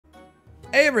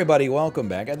Hey everybody, welcome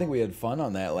back. I think we had fun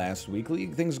on that last weekly.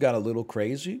 Things got a little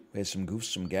crazy. We had some goofs,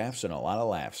 some gaffs, and a lot of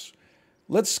laughs.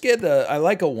 Let's get I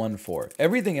like a 1-4.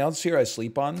 Everything else here I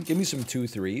sleep on. Give me some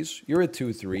 2-3s. You're a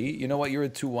 2-3. You know what? You're a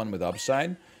 2-1 with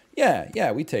upside.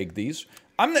 Yeah, we take these.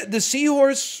 The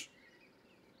seahorse.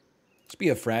 Let's be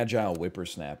a fragile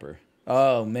whippersnapper.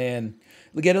 Oh man.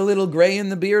 Get a little gray in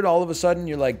the beard, all of a sudden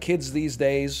you're like kids these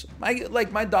days.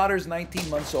 My daughter's 19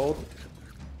 months old.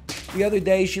 The other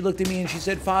day, she looked at me and she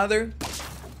said, "Father,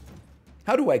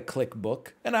 how do I click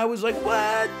book?" And I was like,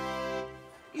 "What?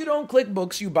 You don't click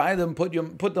books. You buy them, put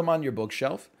them on your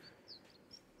bookshelf.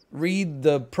 Read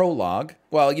the prologue."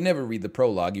 Well, you never read the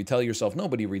prologue. You tell yourself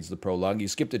nobody reads the prologue. You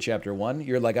skip to chapter 1.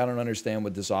 You're like, I don't understand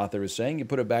what this author is saying. You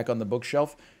put it back on the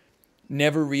bookshelf.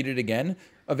 Never read it again.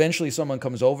 Eventually, someone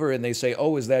comes over and they say,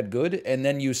 "Oh, is that good?" And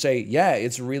then you say, "Yeah,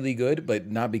 it's really good," but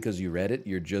not because you read it.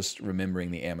 You're just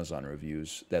remembering the Amazon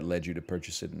reviews that led you to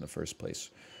purchase it in the first place.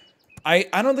 I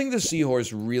don't think the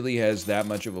seahorse really has that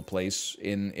much of a place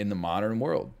in the modern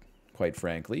world, quite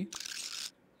frankly.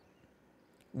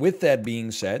 With that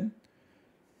being said,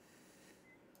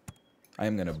 I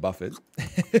am going to buff it.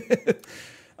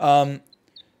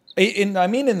 I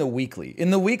mean in the weekly.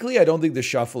 In the weekly, I don't think the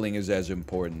shuffling is as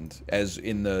important as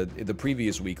in the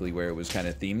previous weekly where it was kind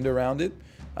of themed around it.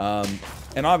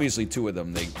 And obviously two of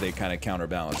them, they kind of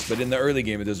counterbalance. But in the early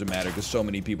game, it doesn't matter because so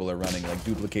many people are running like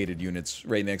duplicated units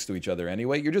right next to each other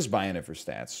anyway. You're just buying it for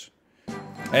stats.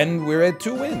 And we're at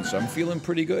 2 wins. I'm feeling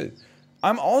pretty good.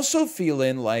 I'm also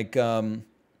feeling like when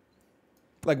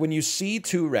you see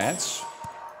 2 rats,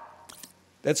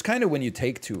 that's kind of when you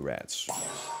take 2 rats.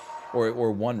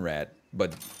 Or 1 rat,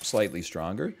 but slightly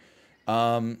stronger.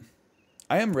 I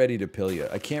am ready to pill you.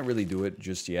 I can't really do it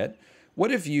just yet. What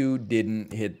if you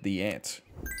didn't hit the ant?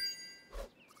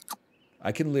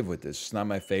 I can live with this. It's not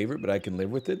my favorite, but I can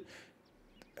live with it.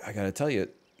 I gotta tell you,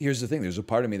 here's the thing. There's a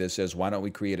part of me that says, why don't we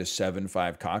create a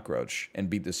 7-5 cockroach and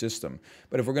beat the system?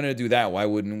 But if we're gonna do that, why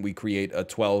wouldn't we create a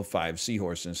 12-5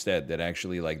 seahorse instead that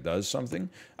actually like does something?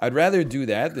 I'd rather do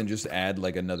that than just add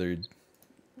like another,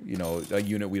 you know, a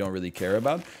unit we don't really care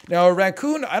about. Now, a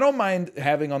raccoon, I don't mind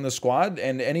having on the squad,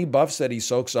 and any buffs that he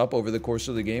soaks up over the course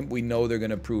of the game, we know they're going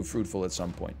to prove fruitful at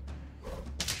some point.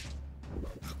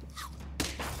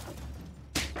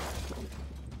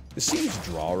 This seems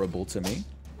drawable to me.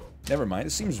 Never mind,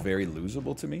 it seems very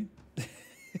losable to me.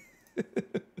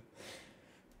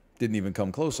 Didn't even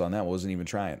come close on that, wasn't even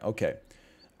trying. Okay.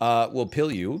 We'll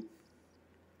pill you.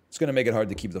 It's going to make it hard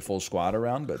to keep the full squad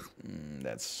around, but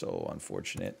that's so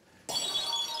unfortunate.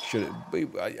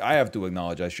 I have to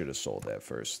acknowledge I should have sold that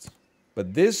first.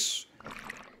 But this,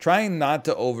 trying not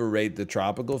to overrate the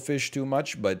tropical fish too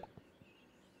much, but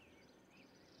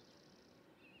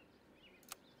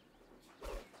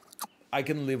I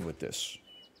can live with this.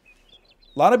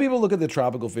 A lot of people look at the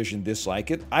tropical fish and dislike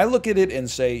it. I look at it and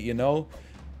say, you know,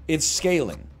 it's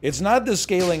scaling. It's not the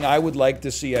scaling I would like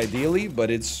to see ideally, but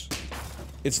it's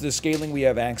the scaling we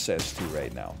have access to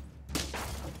right now.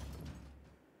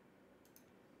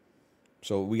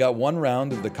 So we got 1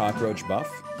 round of the cockroach buff.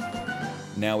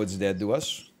 Now it's dead to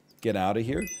us. Get out of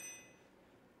here.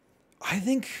 I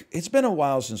think it's been a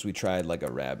while since we tried like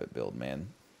a rabbit build, man.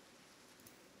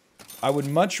 I would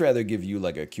much rather give you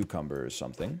like a cucumber or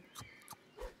something.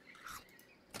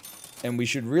 And we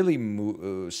should really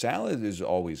move... salad is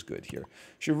always good here.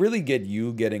 Should really get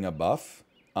you getting a buff.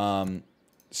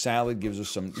 Salad gives us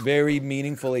some very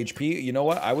meaningful HP. You know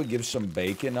what? I would give some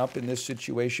bacon up in this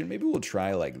situation. Maybe we'll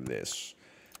try like this.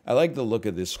 I like the look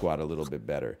of this squad a little bit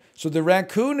better. So the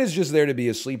raccoon is just there to be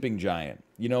a sleeping giant.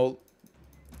 You know,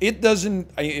 it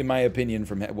doesn't, in my opinion,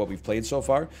 from what we've played so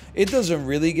far, it doesn't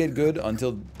really get good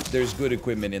until there's good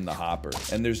equipment in the hopper.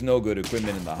 And there's no good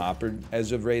equipment in the hopper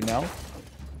as of right now.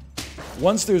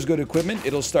 Once there's good equipment,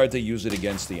 it'll start to use it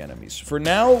against the enemies. For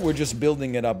now, we're just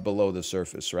building it up below the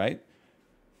surface, right?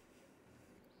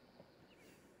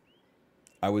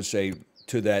 I would say,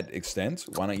 to that extent,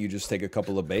 why don't you just take a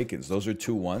couple of bacons? Those are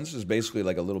 2 1s. It's basically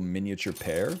like a little miniature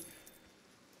pear.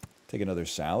 Take another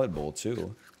salad bowl,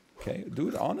 too. Okay,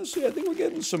 dude, honestly, I think we're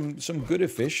getting some good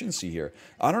efficiency here.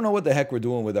 I don't know what the heck we're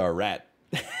doing with our rat.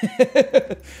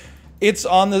 It's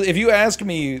on the... If you ask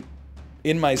me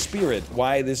in my spirit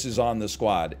why this is on the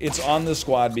squad, it's on the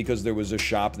squad because there was a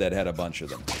shop that had a bunch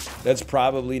of them. That's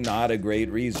probably not a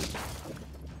great reason.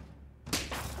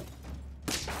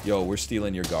 Yo, we're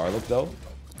stealing your garlic, though,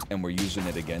 and we're using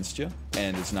it against you,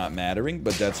 and it's not mattering,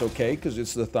 but that's okay, because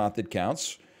it's the thought that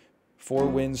counts. 4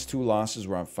 wins, 2 losses,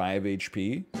 we're on 5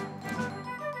 HP.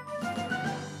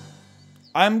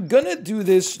 I'm gonna do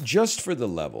this just for the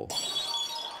level.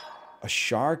 A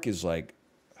shark is like...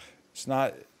 It's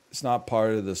not... It's not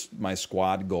part of this my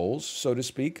squad goals, so to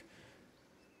speak.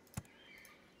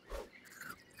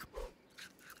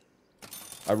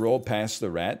 I rolled past the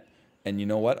rat, and you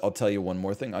know what? I'll tell you one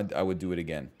more thing. I would do it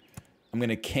again. I'm going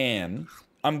to can.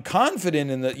 I'm confident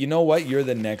in the... You know what? You're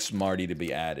the next Marty to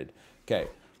be added. Okay.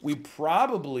 We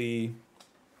probably...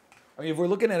 I mean, if we're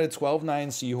looking at a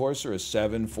 12-9 seahorse or a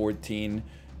 7-14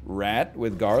 rat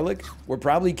with garlic, we're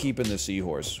probably keeping the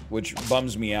seahorse, which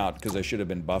bums me out because I should have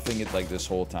been buffing it like this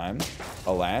whole time.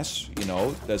 Alas, you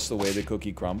know, that's the way the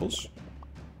cookie crumbles.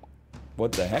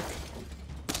 What the heck?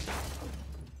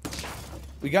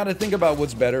 We got to think about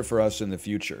what's better for us in the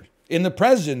future. In the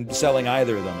present, selling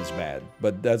either of them is bad,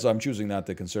 but that's I'm choosing not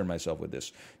to concern myself with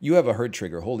this. You have a hurt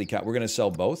trigger. Holy cow. We're going to sell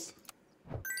both.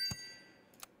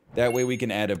 That way we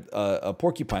can add a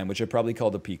porcupine, which I probably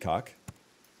called a peacock.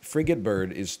 Frigate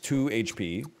bird is 2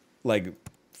 HP. Like,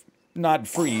 not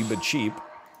free, but cheap.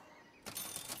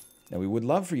 Now, we would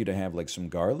love for you to have, like, some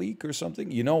garlic or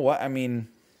something. You know what? I mean...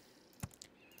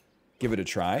 Give it a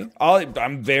try.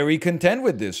 I'm very content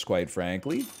with this, quite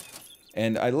frankly.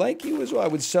 And I like you as well. I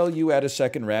would sell you at a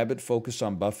second rabbit, focus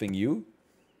on buffing you.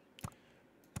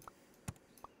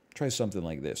 Try something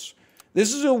like this.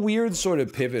 This is a weird sort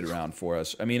of pivot round for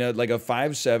us. I mean, like a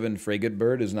 5-7 frigate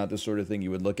bird is not the sort of thing you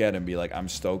would look at and be like, I'm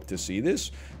stoked to see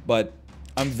this. But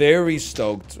I'm very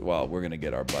stoked. Well, we're going to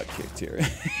get our butt kicked here.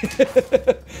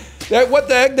 What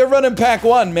the heck? They're running pack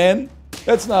 1, man.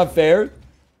 That's not fair.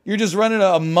 You're just running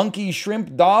a monkey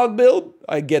shrimp dog build?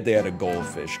 I get they had a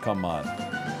goldfish. Come on.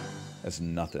 That's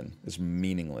nothing. It's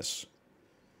meaningless.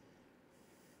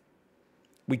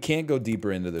 We can't go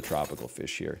deeper into the tropical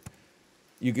fish here.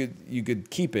 You could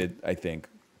keep it, I think.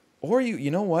 Or you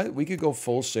know what? We could go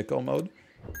full sicko mode.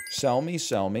 Sell me,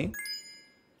 sell me.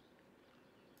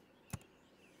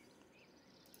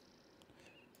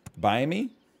 Buy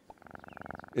me.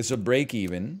 It's a break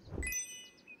even.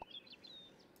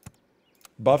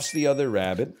 Buffs the other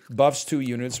rabbit. Buffs 2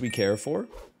 units we care for.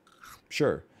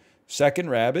 Sure. Second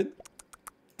rabbit.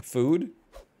 Food.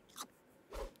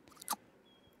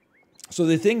 So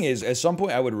the thing is, at some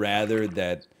point I would rather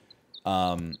that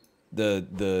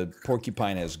the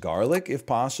porcupine has garlic if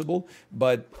possible,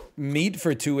 but meat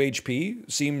for 2 HP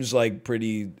seems like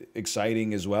pretty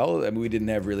exciting as well. I mean, we didn't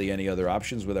have really any other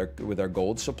options with our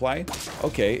gold supply.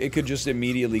 Okay, it could just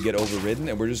immediately get overridden,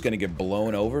 and we're just gonna get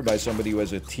blown over by somebody who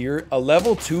has a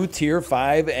level 2, tier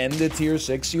 5, and a tier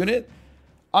 6 unit.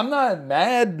 I'm not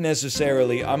mad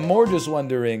necessarily. I'm more just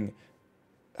wondering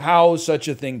how such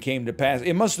a thing came to pass.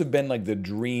 It must have been like the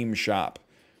dream shop.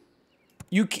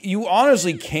 You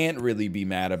honestly can't really be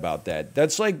mad about that.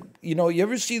 That's like, you know, you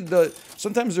ever see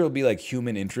sometimes there will be like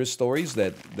human interest stories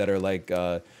that are like,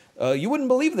 you wouldn't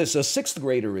believe this, a 6th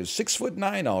grader is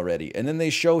 6'9" already. And then they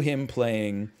show him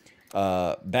playing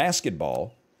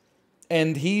basketball,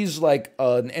 and he's like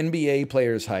an NBA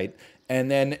player's height. And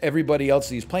then everybody else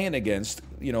he's playing against,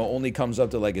 you know, only comes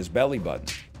up to like his belly button.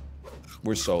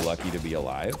 We're so lucky to be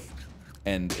alive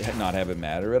and not have it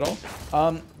matter at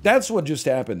all. That's what just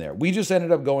happened there. We just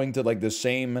ended up going to like the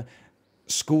same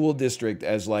school district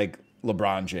as like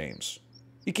LeBron James.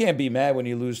 You can't be mad when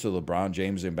you lose to LeBron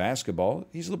James in basketball.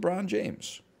 He's LeBron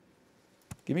James.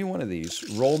 Give me one of these.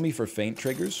 Roll me for faint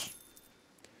triggers.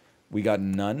 We got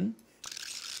none.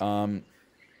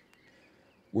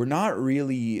 We're not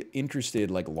really interested,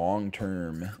 like,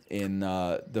 long-term in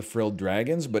the Frilled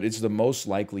Dragons, but it's the most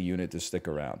likely unit to stick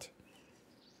around.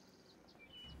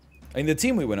 I mean, the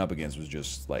team we went up against was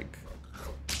just, like...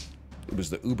 It was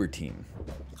the Uber team.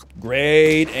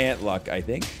 Great ant luck, I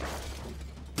think.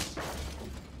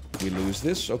 We lose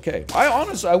this? Okay.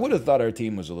 I would have thought our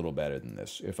team was a little better than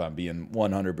this, if I'm being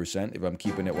 100%, if I'm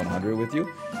keeping it 100 with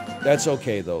you. That's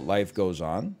okay, though. Life goes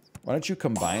on. Why don't you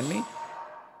combine me?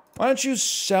 Why don't you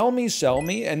sell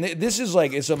me? And this is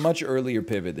like, it's a much earlier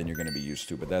pivot than you're going to be used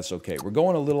to, but that's okay. We're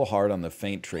going a little hard on the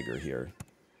faint trigger here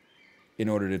in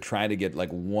order to try to get like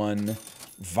one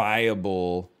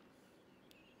viable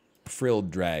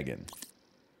frilled dragon.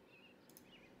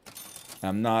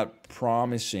 I'm not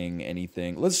promising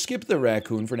anything. Let's skip the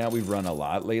raccoon for now. We've run a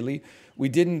lot lately. We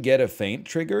didn't get a faint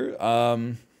trigger.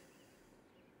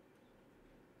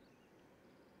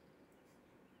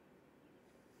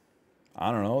 I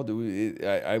don't know.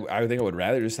 I think I would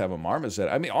rather just have a marmoset.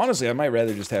 I mean, honestly, I might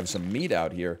rather just have some meat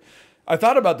out here. I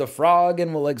thought about the frog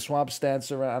and we'll like swap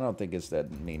stats around. I don't think it's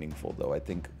that meaningful, though. I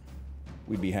think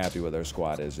we'd be happy with our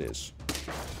squad as is.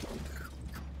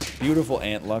 Beautiful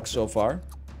ant luck so far.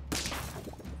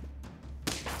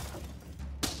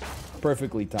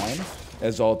 Perfectly timed,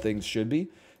 as all things should be.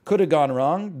 Could have gone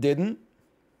wrong, didn't.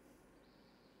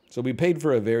 So we paid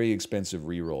for a very expensive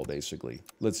reroll, basically.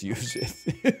 Let's use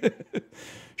it.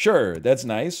 Sure, that's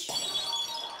nice.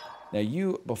 Now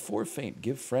you, before faint,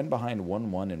 give friend behind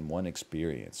 1/1 and 1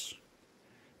 experience.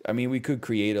 I mean, we could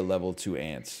create a level 2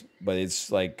 ant, but it's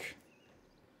like...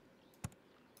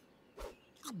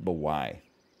 But why?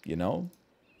 You know?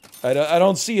 I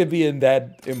don't see it being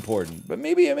that important. But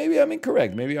maybe I'm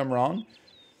incorrect. Maybe I'm wrong.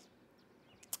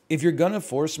 If you're gonna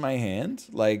force my hand,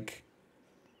 like...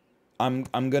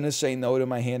 I'm gonna say no to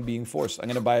my hand being forced. I'm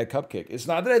gonna buy a cupcake. It's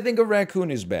not that I think a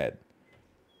raccoon is bad.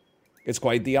 It's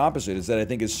quite the opposite. It's that I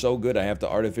think it's so good I have to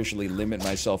artificially limit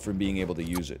myself from being able to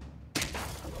use it.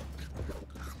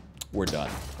 We're done.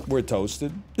 We're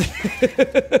toasted.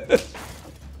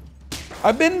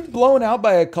 I've been blown out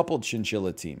by a couple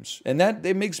chinchilla teams, and that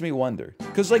it makes me wonder.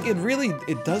 Because, like,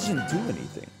 it doesn't do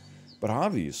anything. But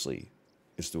obviously,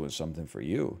 it's doing something for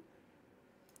you.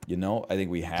 You know, I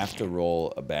think we have to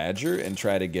roll a badger and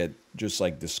try to get just,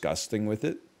 like, disgusting with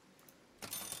it.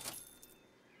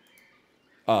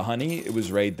 Honey, it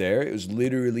was right there. It was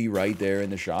literally right there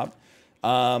in the shop.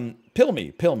 Pill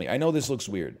me. I know this looks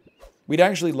weird. We'd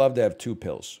actually love to have 2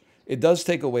 pills. It does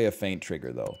take away a faint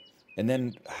trigger, though. And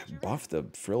then, buff the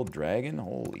frilled dragon?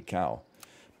 Holy cow.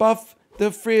 Buff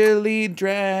the frilly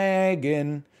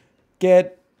dragon.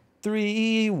 Get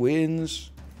 3 wins.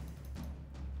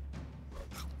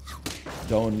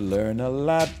 Don't learn a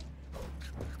lot.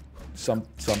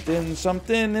 Something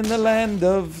in the land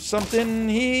of something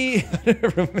he... I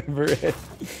don't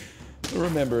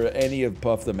remember any of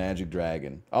Puff the Magic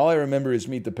Dragon. All I remember is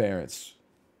Meet the Parents.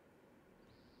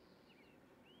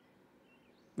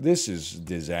 This is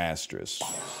disastrous.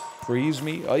 Freeze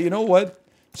me. Oh, you know what?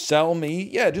 Sell me.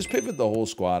 Yeah, just pivot the whole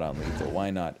squad on lethal.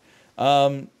 Why not?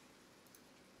 I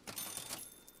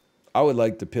would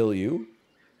like to pill you.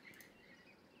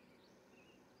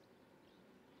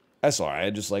 That's all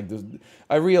right.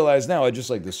 I realize now I just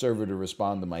like the server to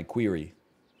respond to my query.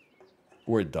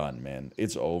 We're done, man.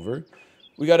 It's over.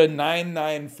 We got a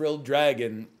 9/9 frilled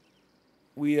dragon.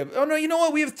 We have... Oh, no, you know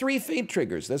what? We have 3 faint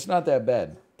triggers. That's not that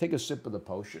bad. Take a sip of the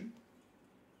potion.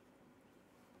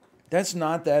 That's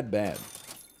not that bad.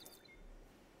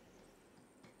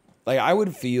 Like, I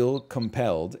would feel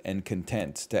compelled and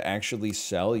content to actually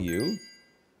sell you.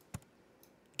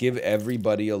 Give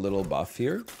everybody a little buff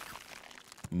here.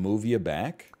 Move you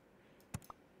back.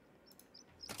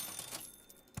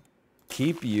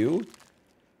 Keep you.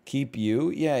 Keep you.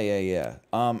 Yeah.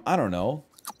 I don't know.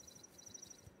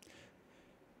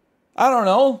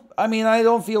 I mean, I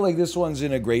don't feel like this one's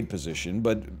in a great position,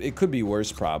 but it could be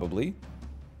worse, probably.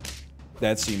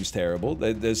 That seems terrible.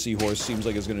 The seahorse seems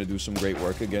like it's going to do some great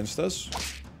work against us.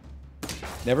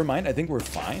 Never mind. I think we're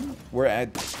fine. We're at...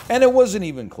 And it wasn't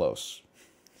even close.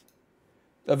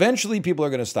 Eventually, people are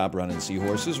going to stop running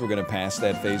seahorses. We're going to pass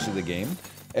that phase of the game.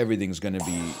 Everything's going to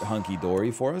be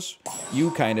hunky-dory for us. You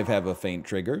kind of have a faint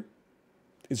trigger.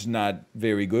 It's not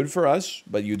very good for us,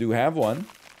 but you do have one.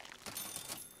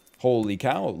 Holy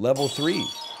cow, level 3.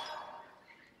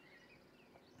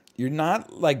 You're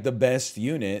not, like, the best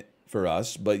unit for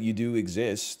us, but you do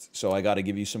exist, so I got to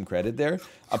give you some credit there.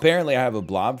 Apparently, I have a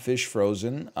blobfish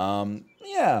frozen.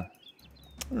 Yeah.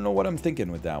 I don't know what I'm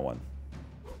thinking with that one.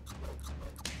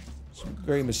 It's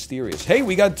very mysterious. Hey,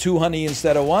 we got 2 honey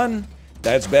instead of 1.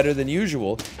 That's better than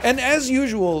usual. And as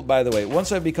usual, by the way,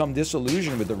 once I've become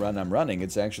disillusioned with the run I'm running,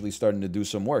 it's actually starting to do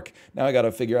some work. Now I got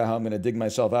to figure out how I'm going to dig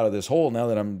myself out of this hole now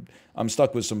that I'm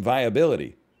stuck with some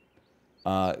viability.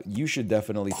 You should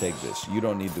definitely take this. You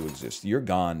don't need to exist. You're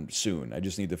gone soon. I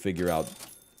just need to figure out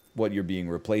what you're being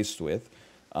replaced with.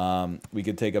 We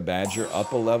could take a badger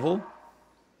up a level.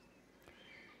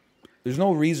 There's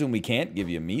no reason we can't give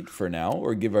you meat for now,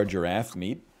 or give our giraffe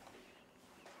meat.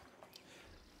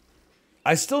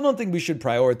 I still don't think we should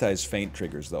prioritize faint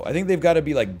triggers, though. I think they've got to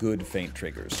be, like, good faint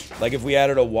triggers. Like, if we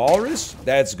added a walrus,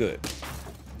 that's good.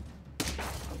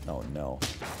 Oh, no.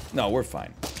 No, we're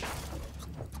fine.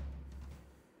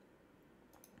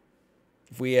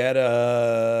 If we had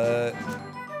a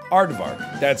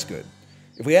aardvark, that's good.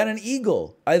 If we had an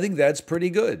eagle, I think that's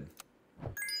pretty good.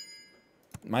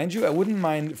 Mind you, I wouldn't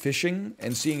mind fishing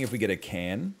and seeing if we get a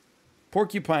can.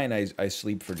 Porcupine, I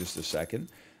sleep for just a second.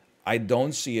 I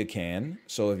don't see a can,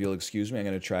 so if you'll excuse me, I'm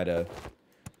going to try to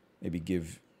maybe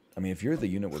give... I mean, if you're the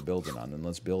unit we're building on, then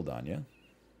let's build on you.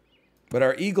 But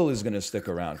our eagle is going to stick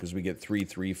around because we get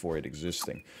 3/3 for it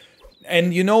existing.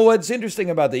 And you know what's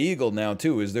interesting about the eagle now,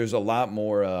 too, is there's a lot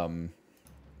more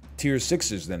tier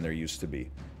 6s than there used to be.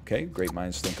 Okay, great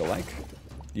minds think alike.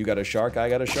 You got a shark, I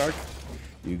got a shark.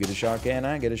 You get a shark and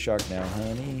I get a shark now,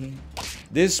 honey.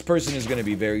 This person is going to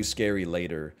be very scary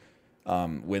later.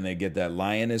 when they get that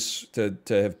lioness to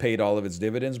have paid all of its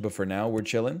dividends. But for now, we're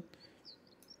chilling.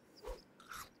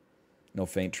 No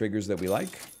faint triggers that we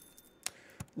like.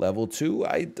 Level 2,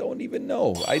 I don't even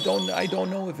know. I don't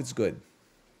know if it's good.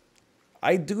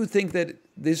 I do think that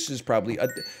this is probably...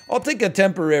 I'll take a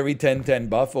temporary 10-10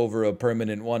 buff over a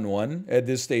permanent 1-1 at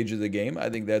this stage of the game. I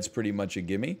think that's pretty much a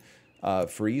gimme.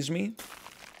 Freeze me.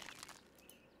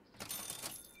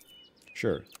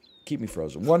 Sure. Keep me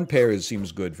frozen. 1 pair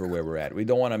seems good for where we're at. We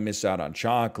don't want to miss out on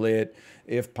chocolate,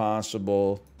 if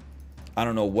possible. I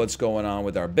don't know what's going on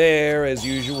with our bear, as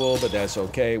usual, but that's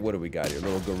okay. What do we got here? A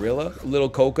little gorilla? A little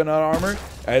coconut armor?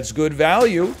 That's good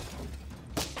value.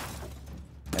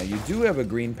 Now, you do have a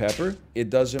green pepper. It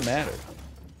doesn't matter.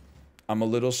 I'm a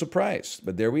little surprised,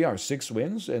 but there we are. 6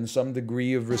 wins and some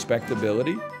degree of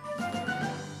respectability.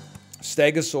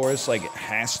 Stegosaurus, like,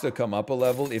 has to come up a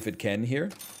level if it can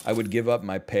here. I would give up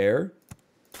my pear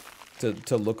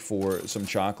to look for some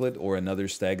chocolate or another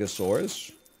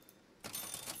Stegosaurus.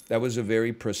 That was a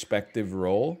very prospective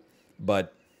roll,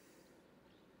 but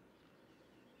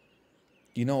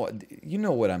you know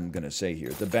what I'm going to say here.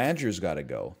 The badger's got to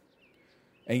go,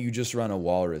 and you just run a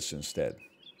walrus instead.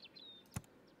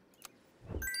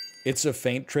 It's a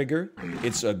feint trigger.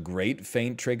 It's a great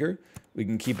feint trigger. We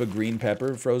can keep a green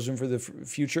pepper frozen for the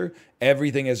future.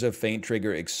 Everything is a feint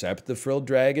trigger except the frilled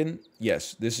dragon.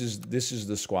 Yes, this is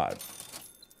the squad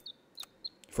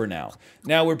for now.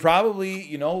 Now, we're probably,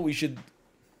 you know, we should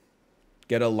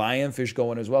get a lionfish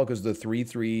going as well, because the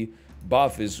 3/3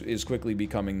 buff is quickly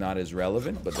becoming not as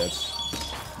relevant, but that's,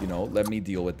 you know, let me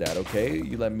deal with that, okay?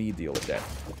 You let me deal with that.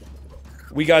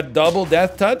 We got double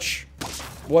death touch.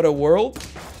 What a world.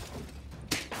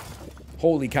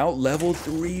 Holy cow, level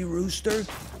 3 rooster?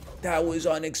 That was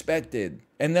unexpected.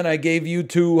 And then I gave you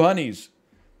 2 honeys.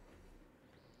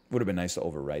 Would have been nice to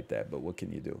overwrite that, but what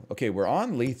can you do? Okay, we're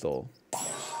on lethal.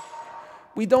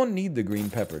 We don't need the green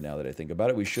pepper now that I think about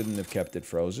it. We shouldn't have kept it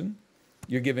frozen.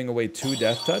 You're giving away 2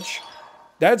 death touch.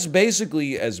 That's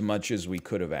basically as much as we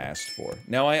could have asked for.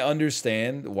 Now, I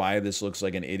understand why this looks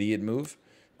like an idiot move.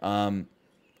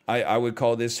 I would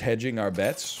call this hedging our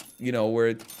bets. You know,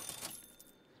 where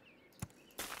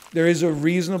there is a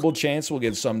reasonable chance we'll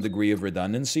get some degree of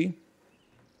redundancy.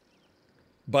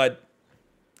 But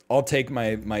I'll take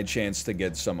my chance to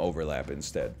get some overlap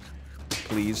instead.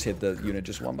 Please hit the unit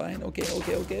just one behind. Okay,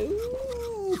 okay, okay.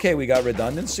 Ooh, okay, we got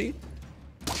redundancy.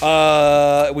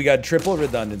 We got triple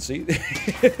redundancy.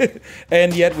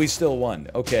 And yet we still won.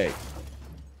 Okay.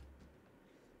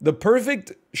 The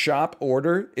perfect shop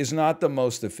order is not the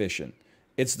most efficient.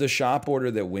 It's the shop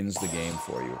order that wins the game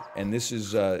for you. And this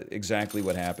is exactly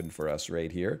what happened for us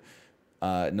right here.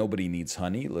 Nobody needs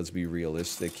honey. Let's be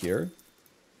realistic here.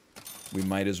 We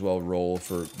might as well roll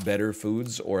for better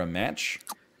foods or a match.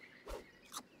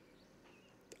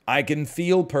 I can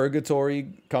feel purgatory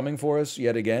coming for us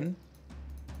yet again.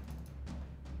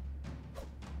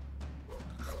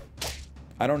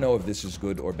 I don't know if this is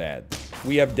good or bad.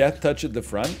 We have death touch at the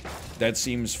front. That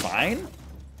seems fine.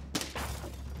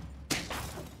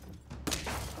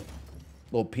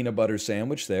 Little peanut butter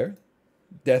sandwich there.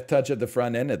 Death touch at the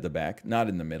front and at the back, not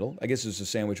in the middle. I guess it's a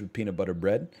sandwich with peanut butter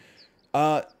bread.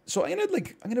 So I'm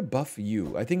gonna buff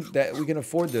you. I think that we can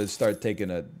afford to start taking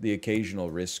the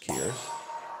occasional risk here.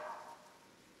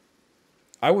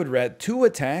 I would read 2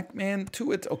 attack, man.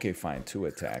 Okay, fine, 2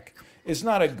 attack. It's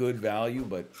not a good value,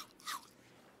 but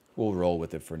we'll roll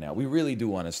with it for now. We really do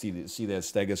want to see that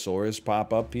Stegosaurus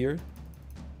pop up here.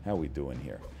 How we doing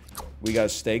here? We got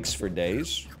stakes for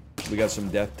days. We got some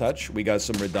death touch. We got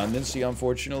some redundancy,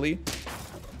 unfortunately.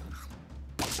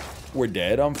 We're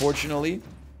dead, unfortunately.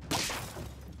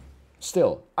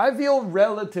 Still, I feel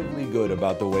relatively good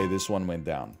about the way this one went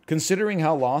down. Considering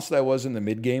how lost I was in the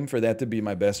mid-game for that to be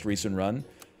my best recent run,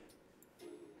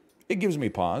 it gives me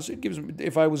pause. It gives me,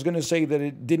 if I was going to say that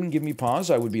it didn't give me pause,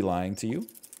 I would be lying to you.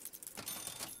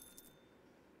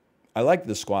 I like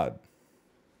the squad.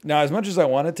 Now, as much as I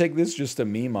want to take this just to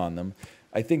meme on them,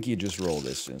 I think you just roll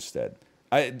this instead.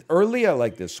 Early, I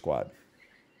like this squad.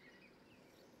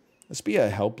 Let's be a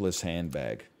helpless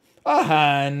handbag. A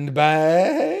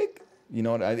handbag? You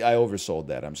know what? I oversold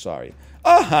that. I'm sorry.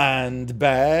 A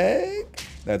handbag?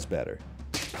 That's better.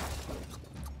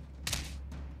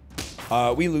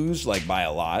 We lose, like, by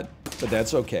a lot, but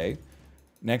that's okay.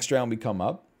 Next round, we come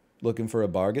up, looking for a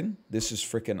bargain. This is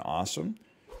freaking awesome.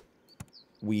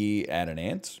 We add an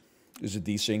ant. There's a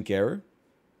desync error.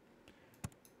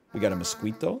 We got a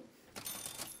mosquito.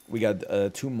 We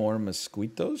got 2 more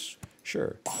mosquitoes.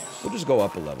 Sure. We'll just go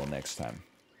up a level next time.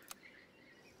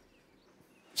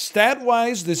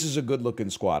 Stat-wise, this is a good-looking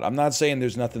squad. I'm not saying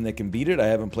there's nothing that can beat it. I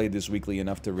haven't played this weekly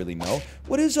enough to really know.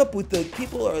 What is up with the...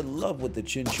 People are in love with the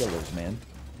chinchillas, man.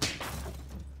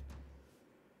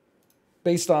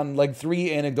 Based on, like,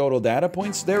 3 anecdotal data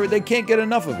points, they can't get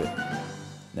enough of it.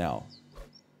 Now,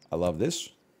 I love this.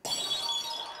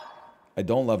 I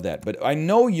don't love that, but I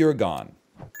know you're gone.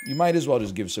 You might as well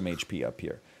just give some HP up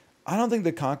here. I don't think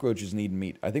the cockroaches need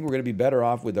meat. I think we're going to be better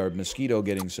off with our mosquito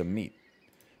getting some meat.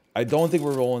 I don't think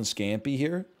we're rolling Scampy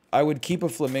here. I would keep a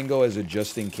flamingo as a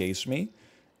just-in-case me.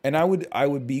 And I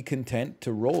would be content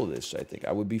to roll this, I think.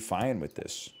 I would be fine with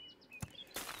this.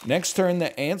 Next turn,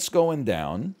 the ant's going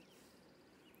down.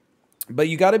 But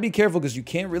you got to be careful because you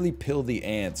can't really pill the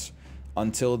ants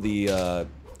until the...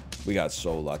 we got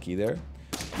so lucky there.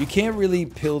 You can't really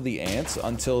pill the ants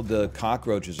until the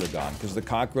cockroaches are gone. Because the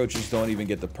cockroaches don't even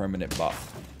get the permanent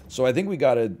buff. So I think we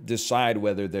got to decide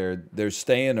whether they're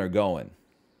staying or going.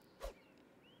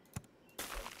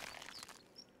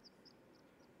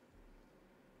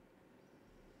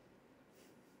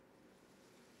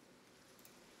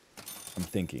 I'm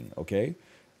thinking, okay?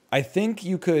 I think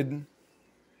you could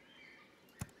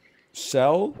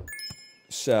sell,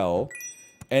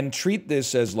 and treat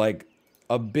this as like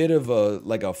a bit of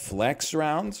a flex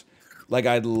round. Like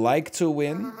I'd like to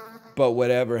win, but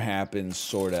whatever happens,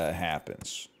 sorta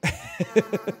happens.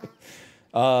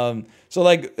 So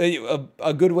like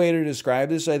a good way to describe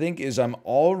this, I think, is I'm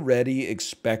already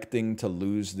expecting to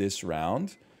lose this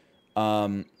round.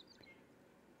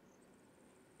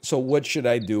 So what should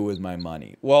I do with my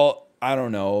money? Well, I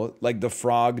don't know. Like, the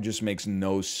frog just makes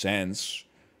no sense.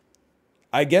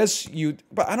 I guess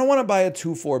but I don't want to buy a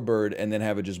 2/4 bird and then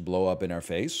have it just blow up in our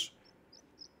face.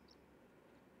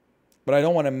 But I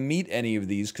don't want to meet any of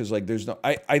these because, like, there's no...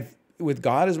 with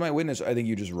God as my witness, I think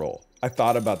you just roll. I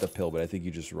thought about the pill, but I think you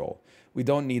just roll. We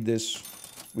don't need this.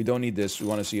 We don't need this. We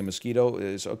want to see a mosquito.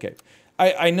 It's okay.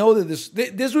 I know that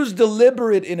this was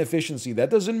deliberate inefficiency.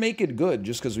 That doesn't make it good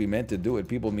just because we meant to do it.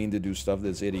 People mean to do stuff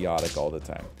that's idiotic all the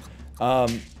time.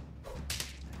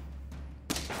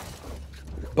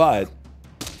 But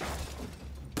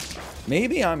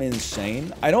maybe I'm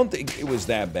insane. I don't think it was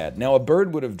that bad. Now, a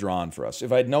bird would have drawn for us.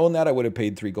 If I'd known that, I would have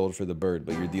paid 3 gold for the bird,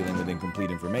 but you're dealing with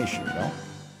incomplete information, you know?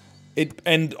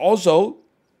 And also,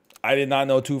 I did not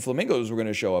know 2 flamingos were going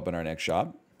to show up in our next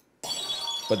shop.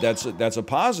 But that's a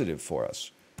positive for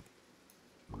us.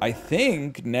 I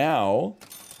think now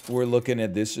we're looking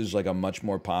at this as like a much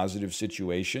more positive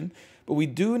situation. But we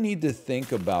do need to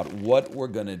think about what we're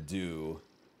going to do.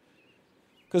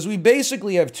 Because we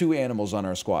basically have 2 animals on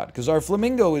our squad. Because our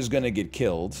flamingo is going to get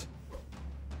killed.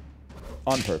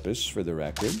 On purpose, for the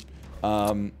record.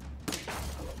 Oh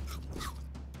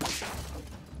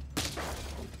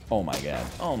my god.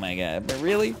 Oh my god. But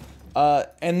really?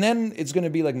 And then it's going to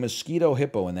be like mosquito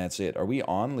hippo and that's it. Are we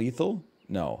on lethal?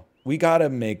 No. We got to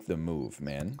make the move,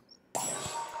 man.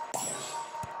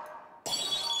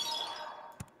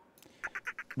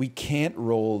 We can't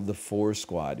roll the 4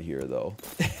 squad here, though.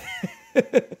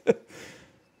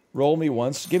 Roll me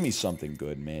once. Give me something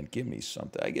good, man. Give me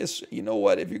something. I guess, you know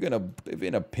what? If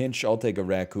in a pinch, I'll take a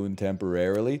raccoon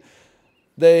temporarily.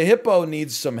 The hippo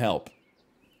needs some help.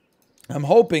 I'm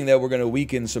hoping that we're going to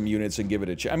weaken some units and give it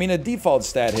a chance. I mean, a default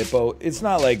stat hippo, it's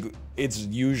not like it's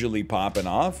usually popping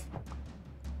off.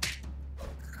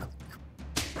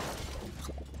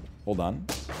 Hold on.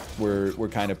 We're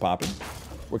kind of popping.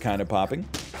 We're kind of popping.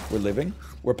 We're living.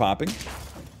 We're popping.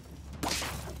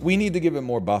 We need to give it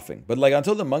more buffing. But, like,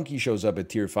 until the monkey shows up at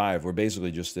tier 5, we're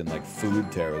basically just in, like,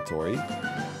 food territory.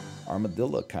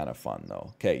 Armadillo kind of fun, though.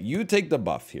 Okay, you take the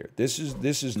buff here. This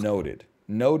is noted.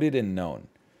 Noted and known.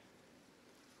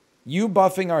 You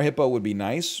buffing our hippo would be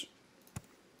nice.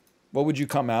 What would you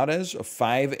come out as? A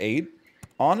 5/8?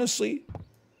 Honestly,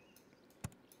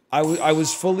 I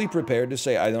was fully prepared to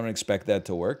say I don't expect that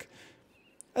to work.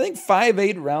 I think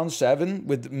 5/8 round 7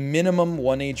 with minimum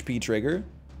 1 HP trigger.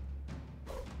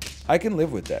 I can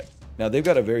live with that. Now, they've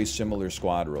got a very similar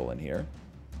squad roll in here.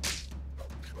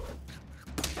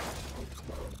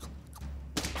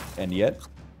 And yet...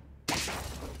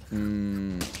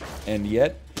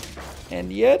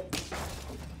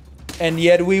 and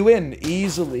yet we win.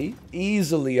 Easily.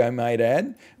 Easily, I might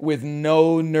add. With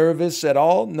no nervous at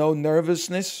all. No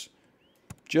nervousness.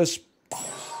 Just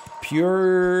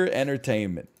pure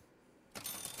entertainment.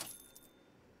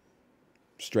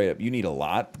 Straight up. You need a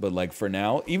lot, but like for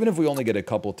now, even if we only get a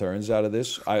couple turns out of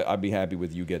this, I'd be happy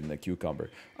with you getting the cucumber.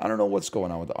 I don't know what's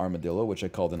going on with the armadillo, which I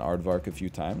called an aardvark a few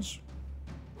times.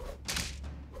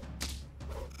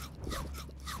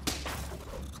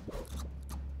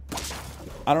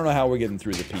 I don't know how we're getting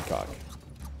through the peacock.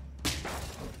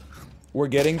 We're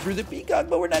getting through the peacock,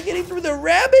 but we're not getting through the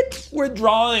rabbit. We're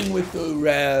drawing with the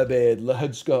rabbit.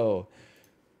 Let's go.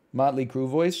 Motley Crue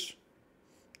voice.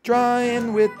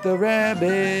 Drawing with the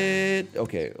rabbit.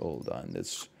 Okay, hold on.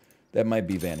 That might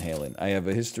be Van Halen. I have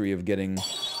a history of getting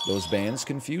those bands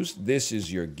confused. This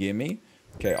is your gimme.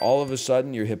 Okay, all of a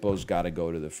sudden, your hippo's got to go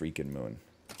to the freaking moon.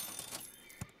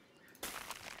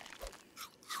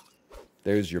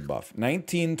 There's your buff.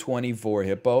 1924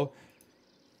 hippo.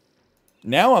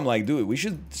 Now I'm like, dude, we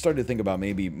should start to think about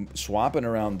maybe swapping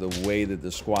around the way that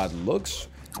the squad looks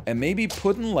and maybe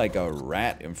putting like a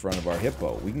rat in front of our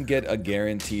hippo. We can get a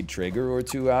guaranteed trigger or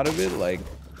two out of it. Like,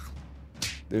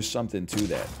 there's something to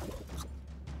that.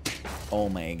 Oh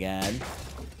my god.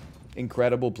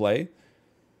 Incredible play.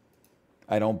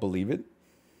 I don't believe it.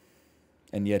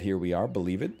 And yet here we are,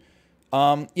 believe it.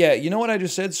 Yeah, you know what I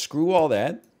just said? Screw all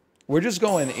that. We're just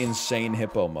going insane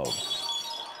hippo mode.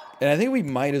 And I think we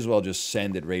might as well just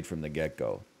send it right from the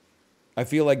get-go. I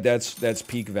feel like that's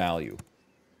peak value.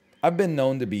 I've been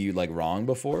known to be, like, wrong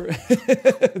before.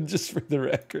 Just for the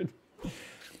record.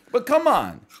 But come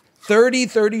on.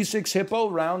 30-36 hippo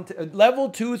round... level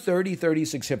 2,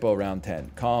 30-36 hippo round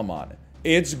 10. Come on.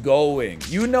 It's going.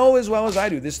 You know as well as I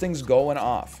do, this thing's going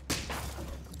off.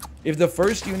 If the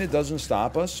first unit doesn't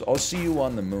stop us, I'll see you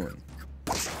on the moon.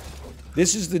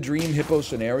 This is the dream hippo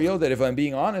scenario that, if I'm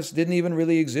being honest, didn't even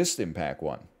really exist in Pack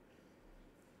 1.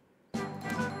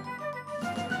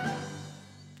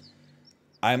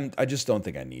 I just don't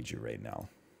think I need you right now.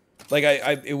 Like,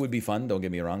 it would be fun, don't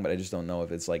get me wrong, but I just don't know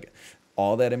if it's, like,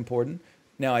 all that important.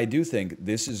 Now, I do think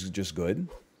this is just good.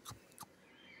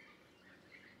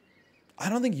 I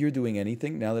don't think you're doing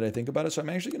anything now that I think about it, so I'm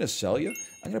actually going to sell you.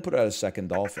 I'm going to put out a second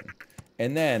dolphin.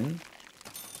 And then...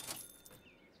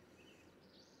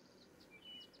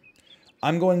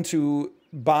 I'm going to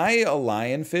buy a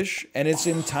lionfish, and it's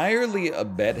entirely a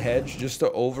bet hedge just to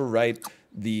overwrite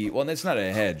the... Well, it's not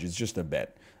a hedge, it's just a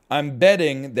bet. I'm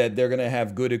betting that they're going to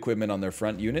have good equipment on their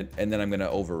front unit, and then I'm going to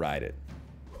override it.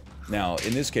 Now,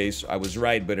 in this case, I was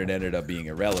right, but it ended up being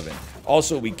irrelevant.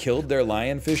 Also, we killed their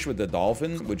lionfish with the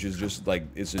dolphin, which is just like,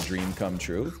 it's a dream come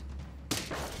true.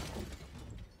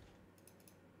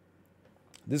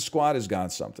 This squad has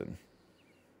got something.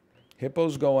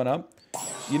 Hippo's going up.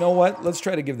 You know what? Let's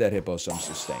try to give that hippo some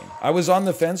sustain. I was on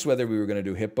the fence whether we were going to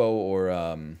do hippo or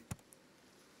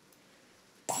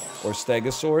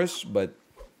stegosaurus, but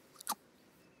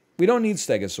we don't need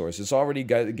stegosaurus. It's already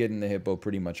getting the hippo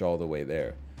pretty much all the way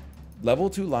there. Level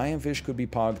 2 lionfish could be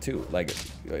pog too. Like,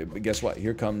 guess what?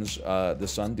 Here comes the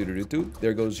sun. Doo-doo-doo-doo.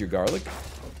 There goes your garlic.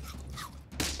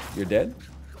 You're dead.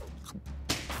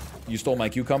 You stole my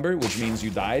cucumber, which means you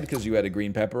died because you had a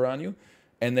green pepper on you.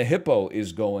 And the hippo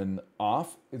is going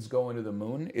off. It's going to the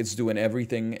moon. It's doing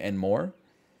everything and more.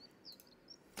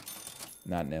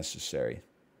 Not necessary.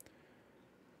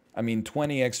 I mean,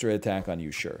 20 extra attack on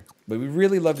you, sure. But we'd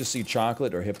really love to see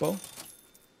chocolate or hippo.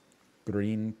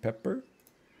 Green pepper.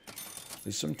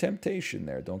 There's some temptation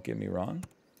there, don't get me wrong.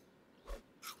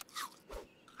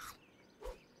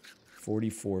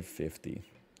 44.50.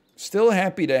 Still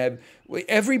happy to have...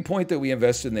 Every point that we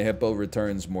invest in the hippo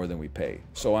returns more than we pay.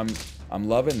 So I'm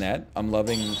loving that. I'm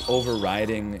loving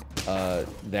overriding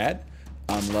that.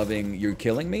 I'm loving you're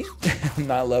killing me. I'm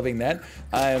not loving that.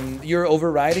 You're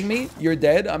overriding me. You're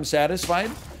dead. I'm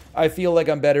satisfied. I feel like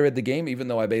I'm better at the game, even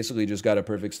though I basically just got a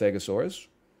perfect Stegosaurus.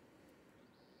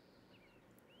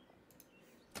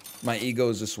 My ego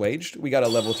is assuaged. We got a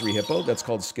level 3 hippo. That's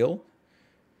called skill.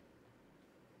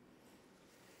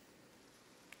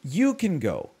 You can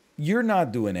go. You're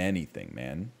not doing anything,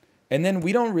 man. And then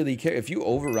we don't really care. If you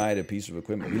override a piece of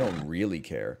equipment, we don't really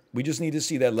care. We just need to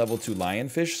see that level 2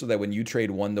 lionfish so that when you trade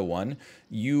 1-to-1,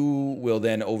 you will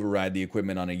then override the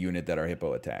equipment on a unit that our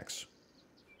hippo attacks.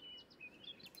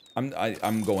 I'm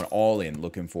going all in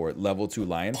looking for it. Level 2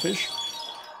 lionfish.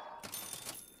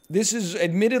 This is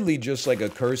admittedly just like a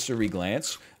cursory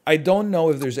glance. I don't know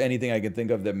if there's anything I can think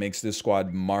of that makes this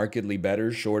squad markedly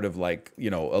better, short of, like, you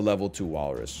know, a level 2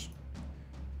 walrus.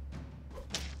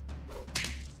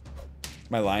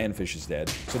 My lionfish is dead,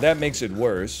 so that makes it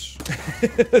worse.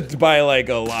 By, like,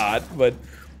 a lot, but...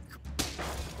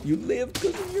 You live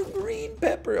because of your green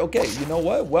pepper. Okay, you know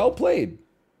what? Well played.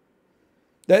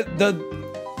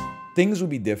 Things would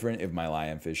be different if my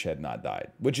lionfish had not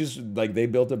died. Which is, like, they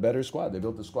built a better squad. They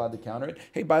built a squad to counter it.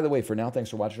 Hey, by the way, for now, thanks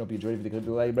for watching. Hope you enjoyed it. If you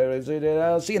could,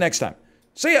 I'll see you next time.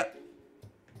 See ya!